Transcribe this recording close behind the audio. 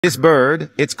This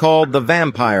bird, it's called the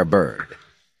vampire bird.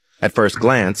 At first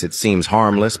glance, it seems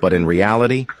harmless, but in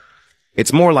reality,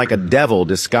 it's more like a devil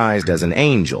disguised as an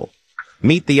angel.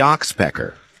 Meet the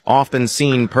oxpecker, often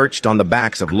seen perched on the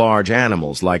backs of large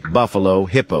animals like buffalo,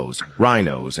 hippos,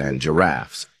 rhinos, and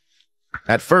giraffes.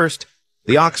 At first,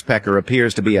 the oxpecker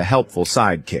appears to be a helpful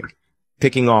sidekick,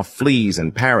 picking off fleas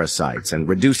and parasites and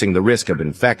reducing the risk of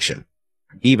infection.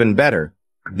 Even better,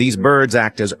 these birds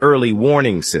act as early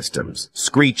warning systems,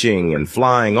 screeching and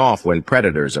flying off when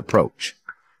predators approach.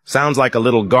 Sounds like a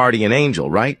little guardian angel,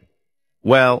 right?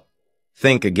 Well,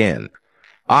 think again.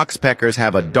 Oxpeckers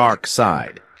have a dark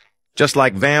side. Just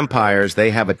like vampires, they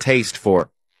have a taste for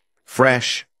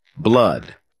fresh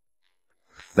blood.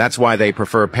 That's why they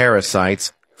prefer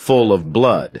parasites full of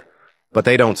blood. But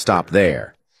they don't stop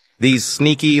there. These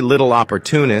sneaky little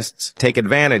opportunists take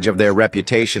advantage of their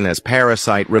reputation as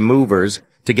parasite removers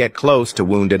to get close to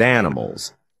wounded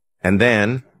animals. And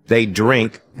then they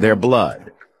drink their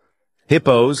blood.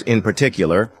 Hippos, in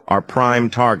particular, are prime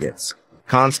targets.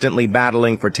 Constantly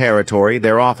battling for territory,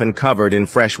 they're often covered in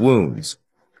fresh wounds.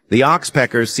 The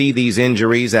oxpeckers see these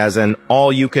injuries as an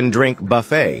all-you-can-drink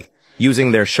buffet,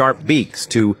 using their sharp beaks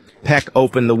to peck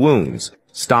open the wounds,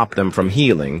 stop them from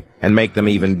healing, and make them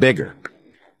even bigger.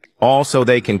 All so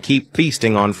they can keep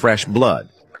feasting on fresh blood.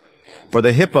 For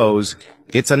the hippos,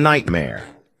 it's a nightmare.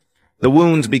 The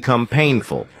wounds become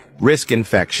painful, risk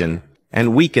infection,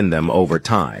 and weaken them over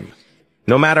time.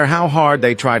 No matter how hard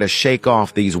they try to shake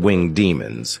off these winged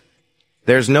demons,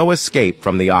 there's no escape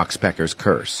from the oxpecker's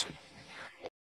curse.